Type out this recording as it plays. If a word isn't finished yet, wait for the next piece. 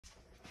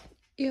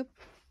Yep.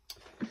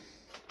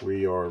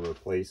 We are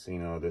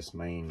replacing this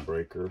main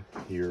breaker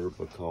here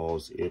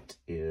because it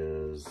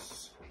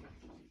is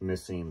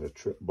missing the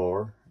trip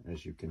bar,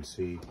 as you can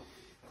see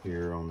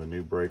here on the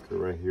new breaker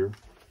right here.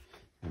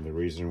 And the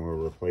reason we're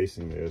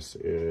replacing this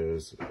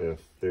is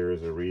if there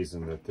is a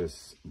reason that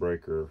this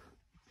breaker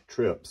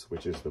trips,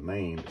 which is the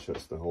main that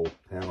shuts the whole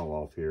panel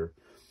off here,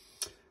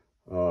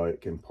 it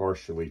can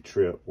partially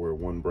trip where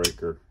one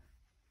breaker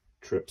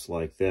trips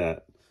like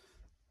that,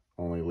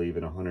 only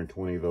leaving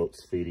 120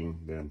 volts feeding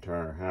the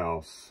entire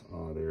house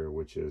there,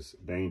 which is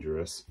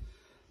dangerous.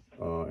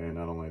 And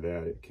not only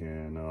that, it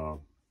can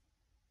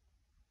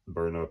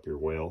burn up your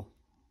well,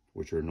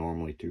 which are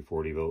normally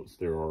 240 volts.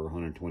 There are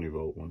 120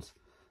 volt ones,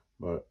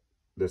 but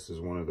this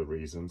is one of the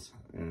reasons.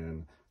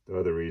 And the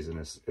other reason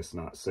is it's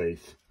not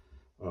safe.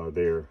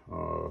 Their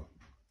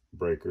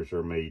breakers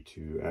are made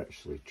to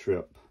actually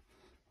trip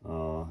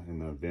in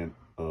the event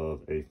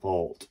of a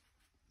fault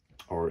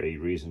or a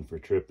reason for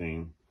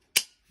tripping.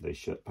 They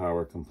shut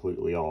power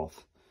completely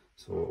off.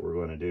 So what we're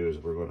going to do is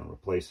we're going to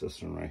replace this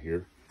one right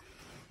here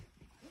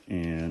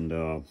and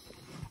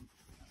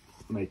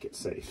make it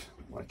safe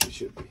like it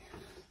should be.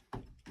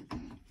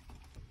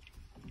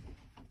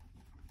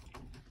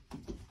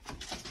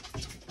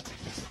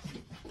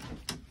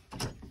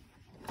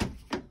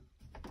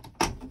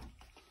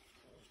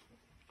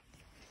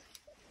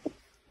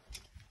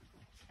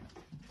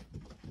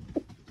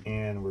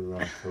 And we're going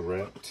to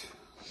correct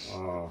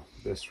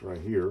this right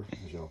here,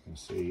 as y'all can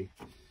see,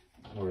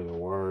 where the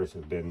wires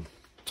have been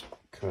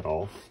cut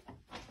off.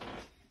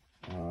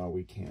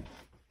 We can't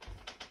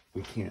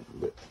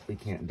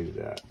do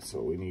that.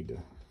 So we need to.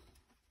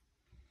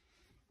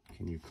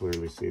 Can you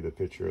clearly see the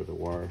picture of the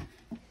wire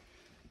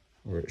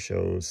where it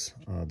shows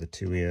the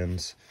two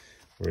ends,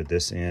 where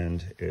this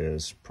end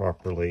is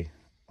properly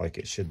like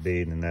it should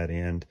be, and then that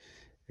end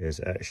is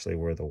actually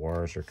where the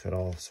wires are cut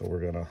off. So we're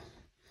gonna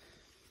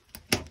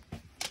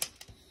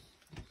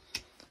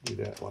do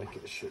that like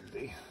it should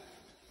be.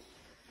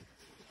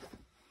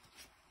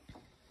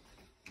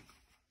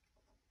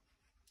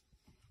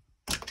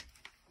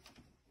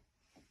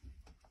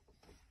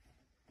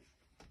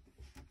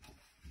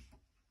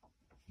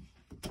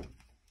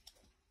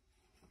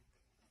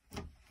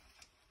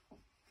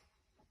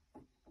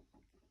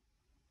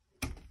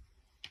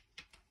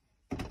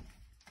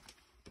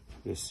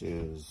 This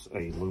is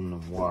a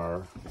aluminum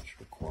wire, which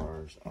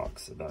requires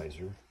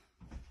oxidizer.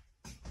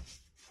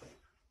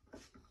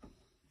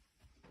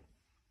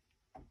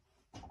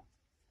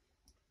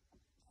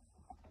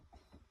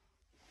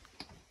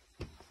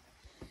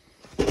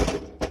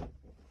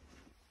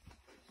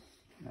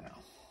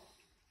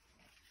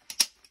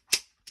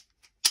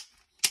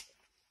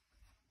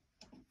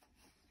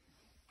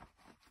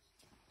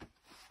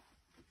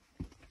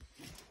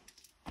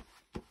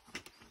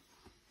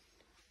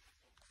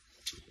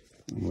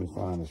 And we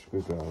find a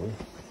screwdriver.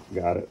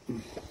 Got it.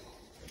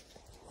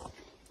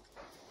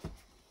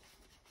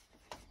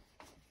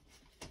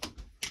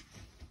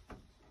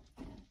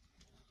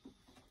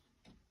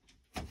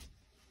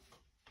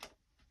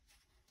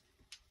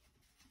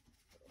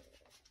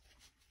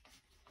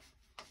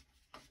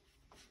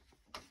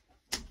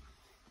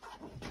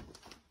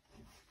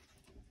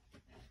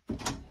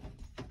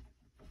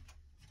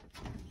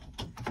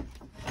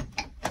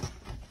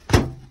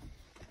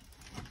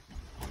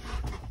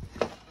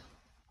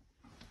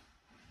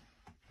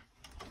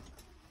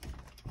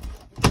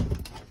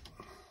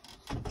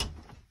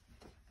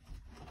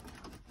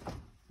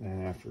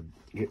 And after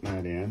getting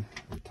that in,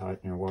 you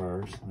tighten your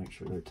wires, make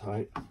sure they're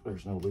tight,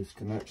 there's no loose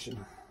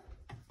connection.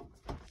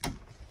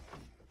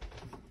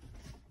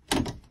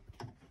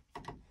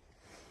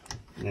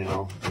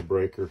 Now the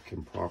breaker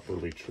can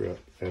properly trip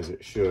as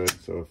it should.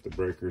 So if the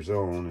breaker's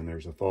on and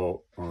there's a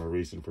fault or a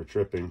reason for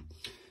tripping,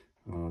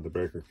 the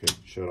breaker can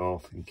shut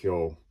off and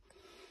kill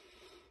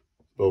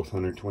both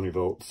 120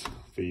 volts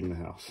feeding the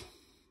house.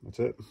 That's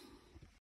it.